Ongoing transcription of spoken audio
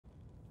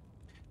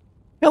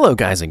Hello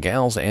guys and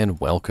gals, and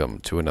welcome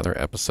to another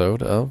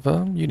episode of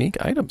Unique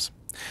Items.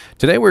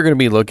 Today we're going to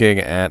be looking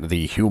at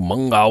the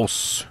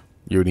Humongous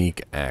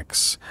Unique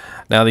Axe.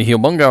 Now the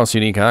Humongous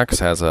Unique Axe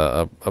has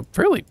a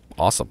fairly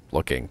awesome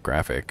looking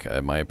graphic,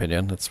 in my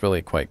opinion. It's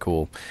really quite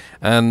cool.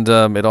 And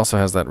it also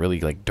has that really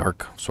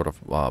dark sort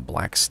of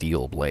black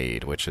steel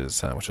blade, which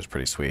is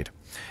pretty sweet.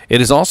 It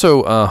is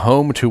also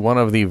home to one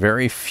of the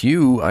very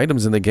few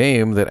items in the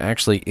game that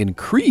actually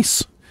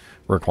increase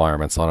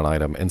requirements on an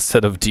item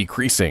instead of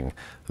decreasing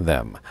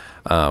them,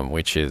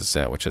 which is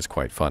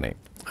quite funny.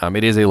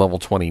 It is a level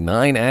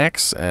 29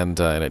 axe, and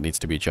it needs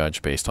to be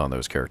judged based on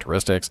those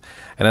characteristics.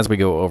 And as we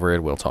go over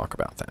it, we'll talk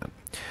about that.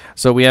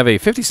 So we have a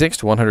 56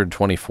 to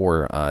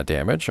 124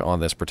 damage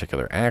on this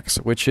particular axe,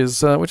 which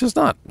is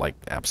not like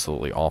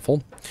absolutely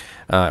awful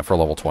for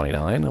level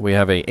 29. We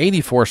have a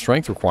 84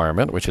 strength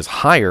requirement, which is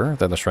higher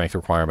than the strength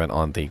requirement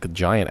on the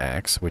giant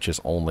axe, which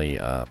is only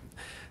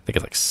I think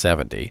it's like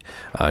 70,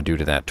 due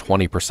to that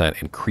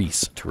 20%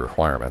 increase to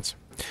requirements.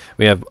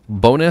 We have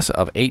bonus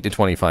of 8 to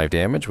 25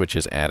 damage, which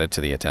is added to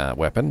the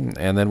weapon,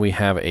 and then we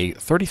have a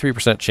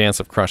 33%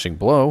 chance of crushing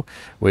blow,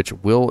 which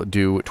will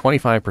do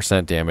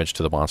 25% damage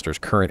to the monster's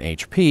current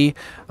HP,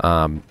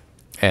 and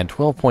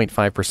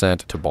 12.5%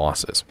 to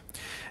bosses.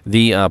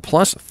 The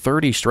plus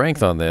 30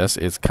 strength on this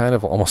is kind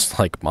of almost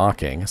like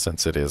mocking,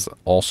 since it is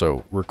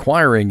also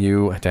requiring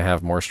you to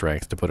have more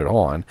strength to put it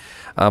on.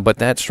 But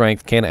that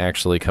strength can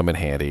actually come in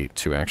handy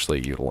to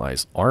actually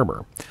utilize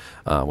armor,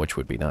 which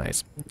would be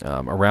nice.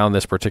 Around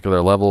this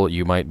particular level,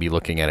 you might be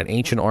looking at an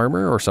ancient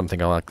armor or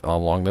something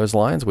along those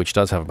lines, which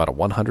does have about a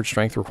 100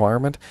 strength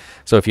requirement.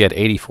 So if you had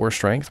 84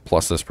 strength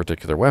plus this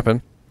particular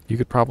weapon, you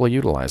could probably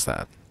utilize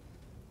that.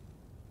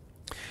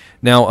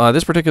 Now,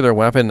 this particular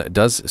weapon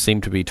does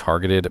seem to be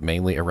targeted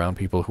mainly around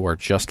people who are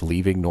just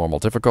leaving normal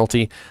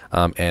difficulty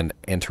and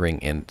entering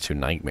into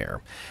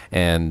Nightmare.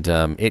 And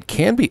it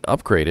can be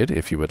upgraded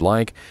if you would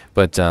like,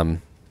 but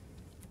I'm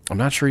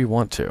not sure you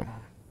want to.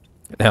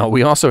 Now,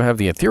 we also have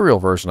the ethereal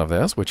version of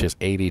this, which is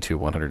 80 to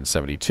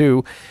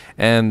 172,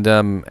 and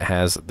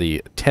has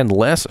the 10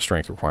 less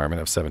strength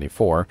requirement of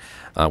 74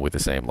 with the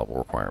same level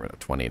requirement of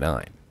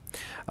 29.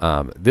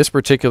 This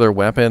particular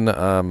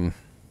weapon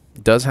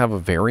does have a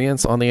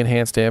variance on the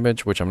enhanced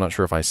damage, which I'm not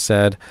sure if I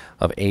said,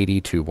 of 80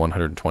 to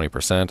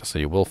 120%, so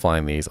you will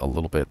find these a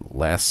little bit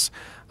less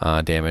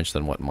damage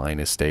than what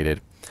mine is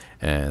stated.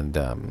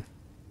 And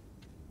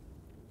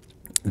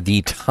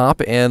the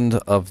top end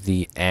of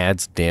the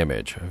adds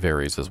damage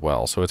varies as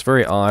well, so it's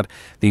very odd.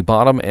 The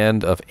bottom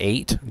end of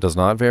 8 does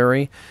not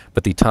vary,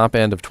 but the top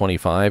end of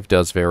 25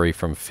 does vary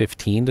from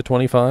 15 to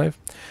 25.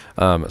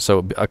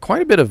 So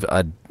quite a bit of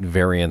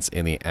variance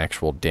in the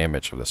actual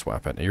damage of this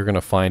weapon. You're going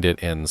to find it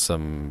in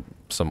some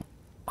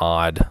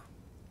odd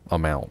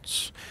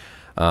amounts.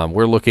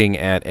 We're looking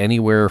at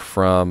anywhere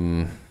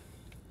from,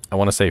 I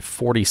want to say,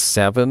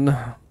 47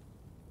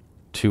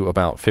 to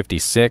about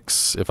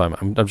 56, if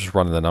I'm just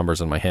running the numbers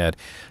in my head.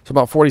 So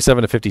about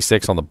 47 to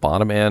 56 on the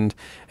bottom end,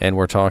 and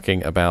we're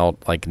talking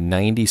about like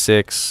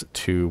 96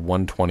 to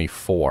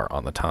 124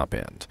 on the top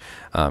end,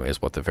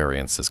 is what the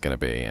variance is going to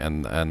be.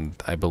 And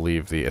I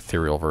believe the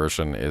ethereal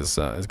version is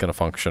going to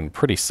function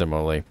pretty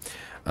similarly,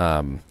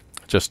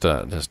 just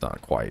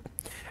not quite.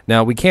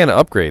 Now, we can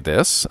upgrade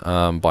this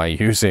by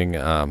using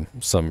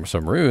some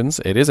runes.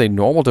 It is a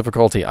normal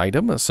difficulty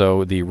item,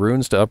 so the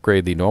runes to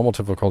upgrade the normal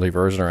difficulty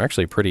version are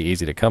actually pretty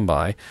easy to come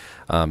by.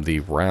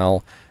 The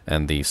Ral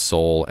and the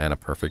Soul and a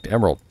Perfect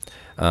Emerald.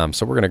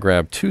 So we're going to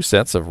grab 2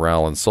 sets of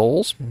Ral and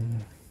Souls,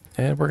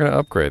 and we're going to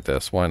upgrade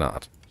this. Why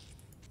not?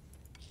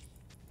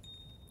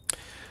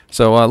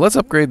 So let's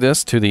upgrade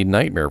this to the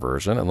Nightmare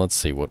version, and let's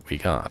see what we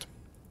got.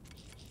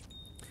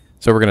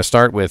 So we're going to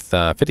start with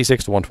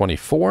 56 to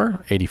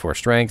 124, 84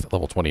 strength,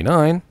 level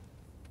 29,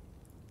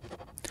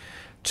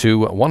 to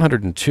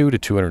 102 to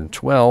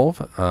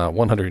 212,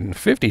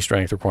 150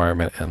 strength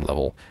requirement, and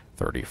level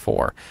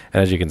 34.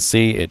 And as you can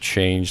see, it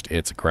changed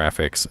its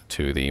graphics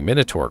to the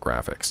Minotaur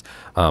graphics,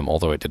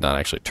 although it did not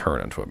actually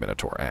turn into a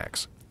Minotaur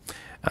axe.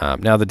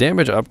 Now, the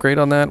damage upgrade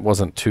on that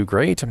wasn't too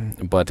great,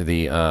 but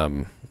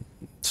the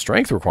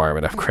strength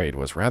requirement upgrade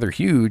was rather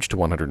huge to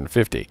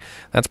 150.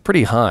 That's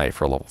pretty high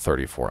for a level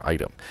 34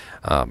 item,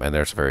 and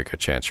there's a very good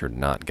chance you're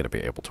not going to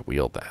be able to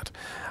wield that.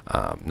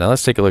 Now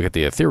let's take a look at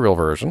the ethereal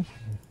version,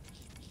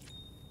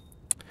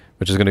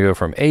 which is going to go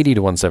from 80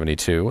 to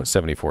 172,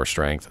 74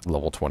 strength,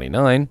 level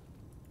 29,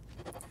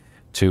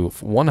 to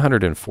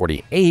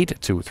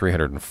 148 to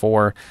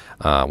 304,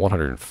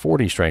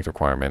 140 strength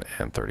requirement,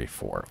 and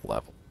 34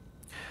 level.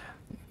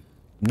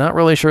 Not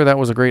really sure that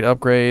was a great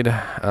upgrade.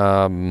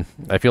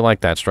 I feel like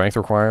that strength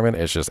requirement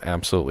is just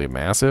absolutely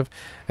massive,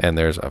 and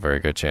there's a very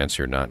good chance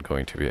you're not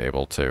going to be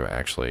able to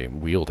actually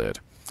wield it.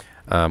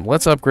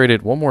 Let's upgrade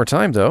it one more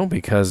time, though,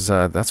 because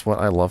that's what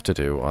I love to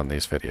do on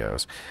these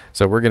videos.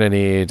 So we're going to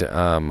need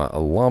a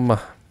lum,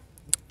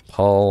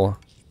 pull.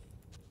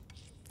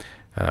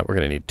 We're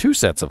going to need 2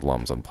 sets of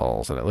lums and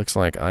pulls, and it looks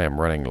like I am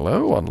running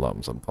low on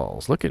lums and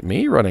pulls. Look at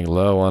me running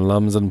low on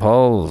lums and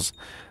pulls.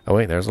 Oh,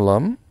 wait, there's a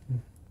lum.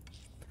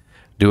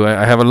 Do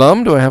I have a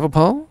lum? Do I have a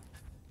pull?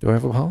 Do I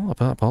have a pole?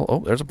 A pole? Oh,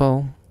 there's a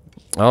pole.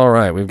 All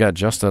right, we've got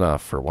just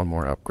enough for one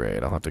more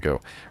upgrade. I'll have to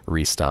go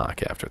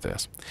restock after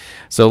this.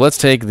 So let's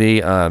take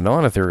the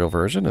non-ethereal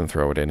version and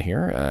throw it in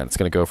here. It's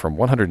going to go from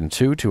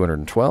 102,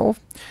 212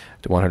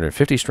 to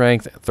 150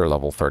 strength, third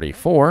level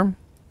 34,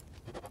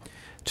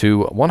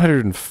 to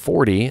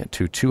 140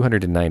 to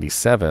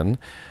 297,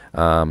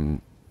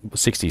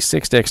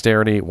 66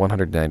 dexterity,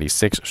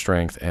 196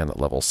 strength, and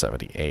level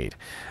 78.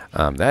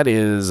 That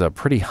is a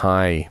pretty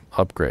high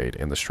upgrade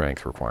in the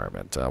strength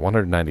requirement.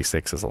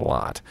 196 is a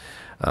lot.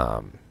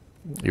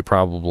 You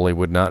probably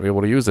would not be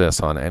able to use this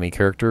on any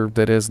character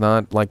that is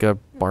not like a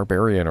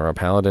barbarian or a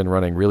paladin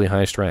running really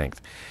high strength.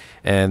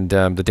 And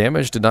the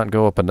damage did not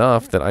go up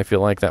enough that I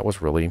feel like that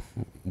was really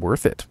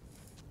worth it.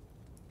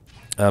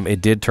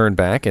 It did turn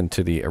back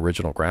into the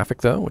original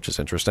graphic, though, which is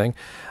interesting.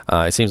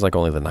 It seems like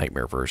only the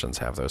Nightmare versions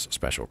have those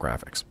special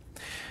graphics.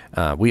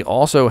 We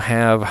also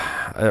have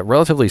a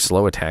relatively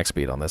slow attack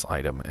speed on this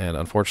item, and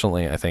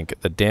unfortunately, I think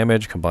the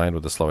damage combined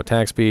with the slow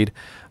attack speed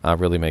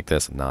really make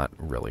this not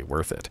really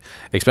worth it,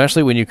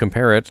 especially when you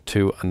compare it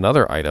to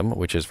another item,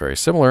 which is very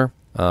similar,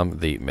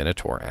 the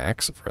Minotaur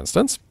Axe, for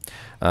instance,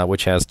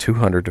 which has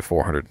 200 to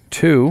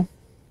 402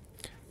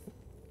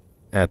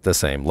 at the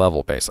same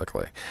level,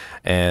 basically,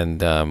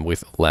 and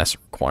with less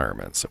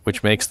requirements,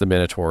 which makes the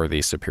Minotaur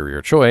the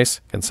superior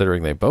choice,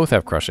 considering they both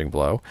have Crushing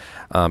Blow,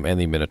 and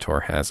the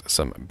Minotaur has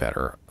some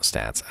better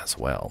stats as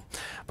well.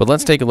 But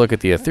let's take a look at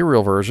the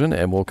ethereal version,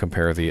 and we'll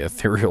compare the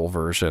ethereal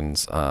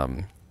versions,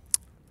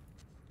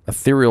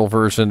 ethereal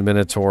version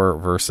Minotaur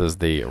versus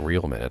the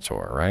real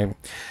Minotaur, right?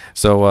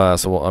 So,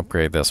 so we'll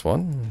upgrade this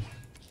one.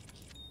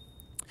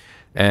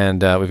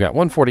 And we've got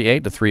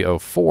 148 to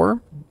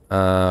 304,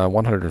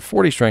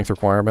 140 strength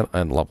requirement,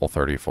 and level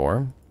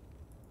 34.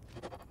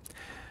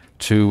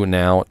 To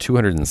now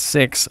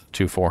 206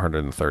 to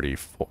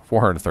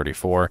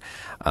 434,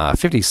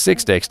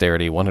 56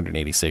 dexterity,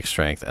 186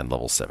 strength, and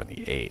level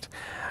 78.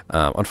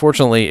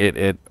 Unfortunately,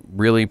 it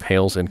really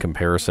pales in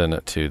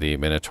comparison to the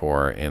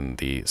Minotaur in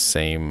the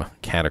same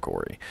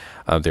category.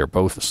 They're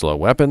both slow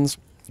weapons.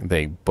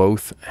 They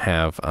both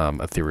have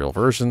ethereal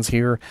versions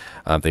here.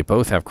 They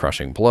both have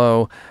Crushing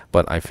Blow,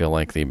 but I feel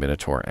like the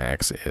Minotaur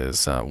Axe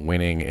is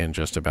winning in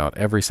just about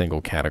every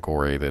single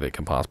category that it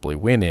can possibly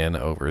win in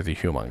over the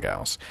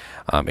Humongous,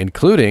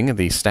 including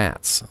the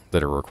stats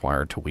that are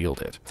required to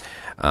wield it.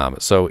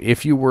 So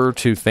if you were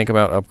to think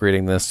about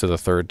upgrading this to the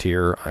 3rd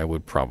tier, I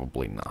would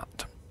probably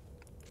not.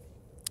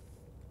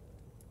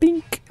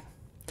 Bink.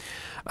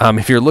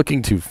 If you're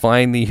looking to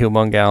find the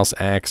Humongous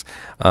Axe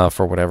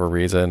for whatever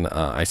reason,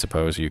 I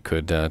suppose you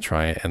could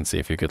try and see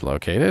if you could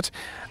locate it.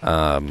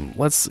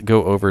 Let's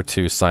go over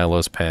to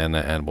Silos Pen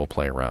and we'll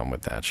play around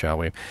with that, shall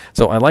we?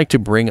 So I like to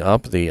bring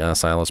up the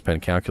Silos Pen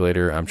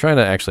calculator. I'm trying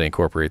to actually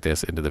incorporate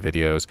this into the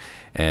videos,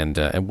 and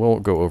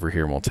we'll go over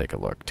here and we'll take a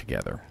look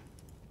together.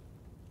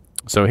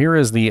 So here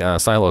is the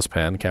Silos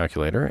Pen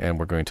calculator, and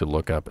we're going to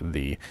look up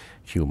the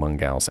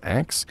Humongous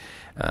Axe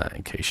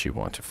in case you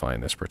want to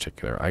find this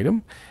particular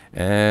item.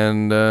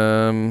 And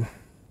there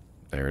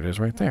it is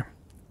right there.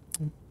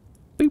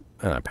 Boop.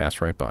 And I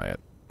passed right by it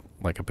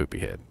like a poopy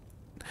head.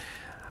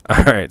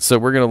 All right, so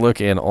we're going to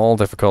look in all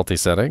difficulty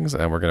settings,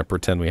 and we're going to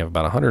pretend we have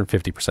about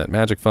 150%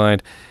 magic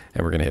find,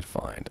 and we're going to hit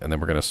find. And then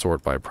we're going to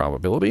sort by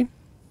probability.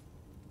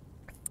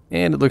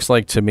 And it looks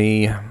like to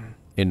me,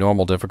 in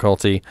normal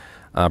difficulty,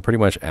 pretty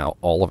much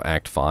all of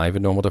Act 5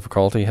 in normal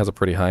difficulty has a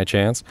pretty high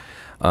chance,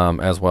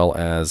 as well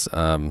as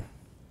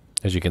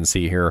you can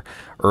see here,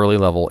 early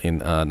level in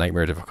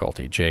Nightmare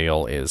difficulty.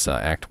 Jail is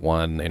Act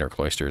 1, Inner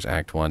Cloisters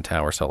Act 1,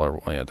 Tower Cellar,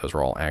 yeah, those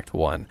are all Act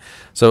 1.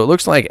 So it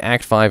looks like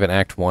Act 5 and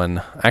Act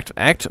 1,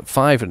 Act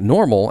 5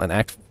 normal and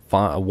Act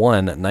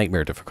 1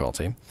 Nightmare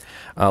difficulty.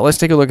 Let's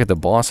take a look at the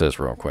bosses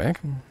real quick.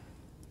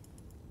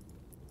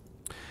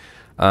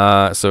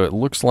 So it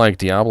looks like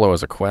Diablo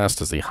as a quest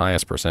has the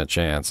highest percent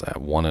chance at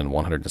 1 in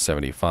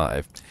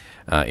 175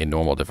 in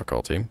normal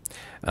difficulty.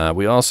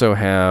 We also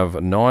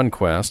have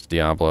non-quest.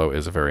 Diablo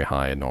is very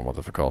high in normal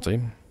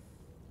difficulty.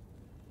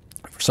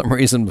 For some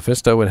reason,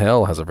 Mephisto in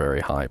Hell has a very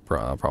high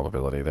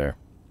probability there.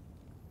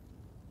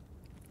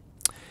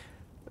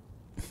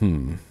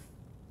 I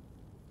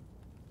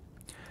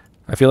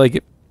feel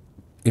like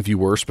if you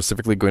were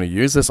specifically going to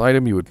use this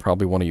item, you would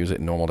probably want to use it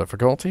in normal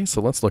difficulty.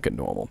 So let's look at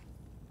normal.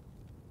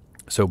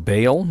 So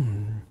Baal,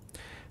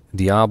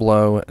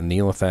 Diablo,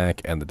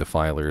 Neolithak, and the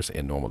Defilers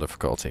in normal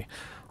difficulty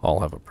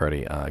all have a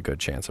pretty good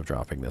chance of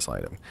dropping this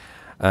item.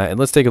 And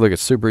let's take a look at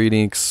Super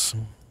Uniques.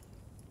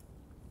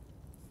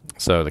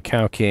 So the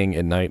Cow King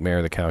in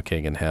Nightmare, the Cow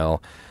King in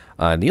Hell.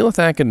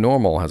 Neolithak in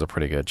normal has a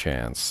pretty good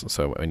chance.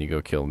 So when you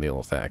go kill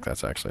Neolithak,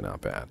 that's actually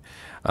not bad.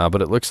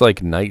 But it looks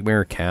like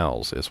Nightmare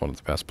Cows is one of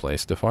the best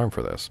places to farm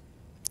for this,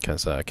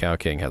 because Cow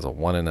King has a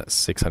 1 in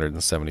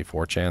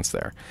 674 chance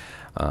there.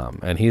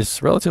 And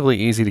he's relatively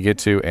easy to get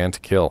to and to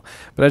kill.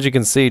 But as you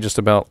can see, just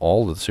about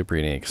all of the super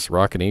uniques,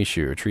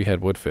 Rockanishu, Treehead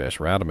Woodfish,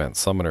 Radamant,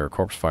 Summoner,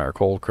 Corpse Fire,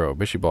 Cold Crow,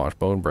 Bishibosh,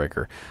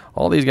 Bonebreaker,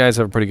 all these guys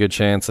have a pretty good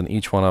chance, and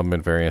each one of them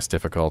in various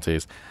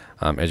difficulties.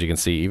 As you can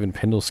see, even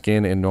Pindle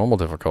Skin in normal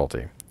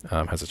difficulty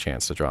has a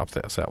chance to drop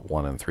this at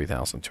 1 in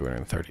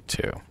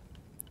 3,232.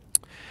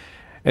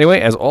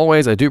 Anyway, as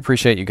always, I do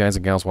appreciate you guys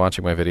and gals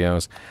watching my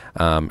videos,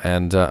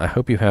 and I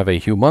hope you have a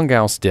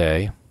humongous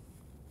day.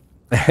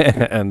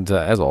 And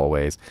as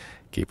always,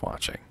 keep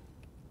watching.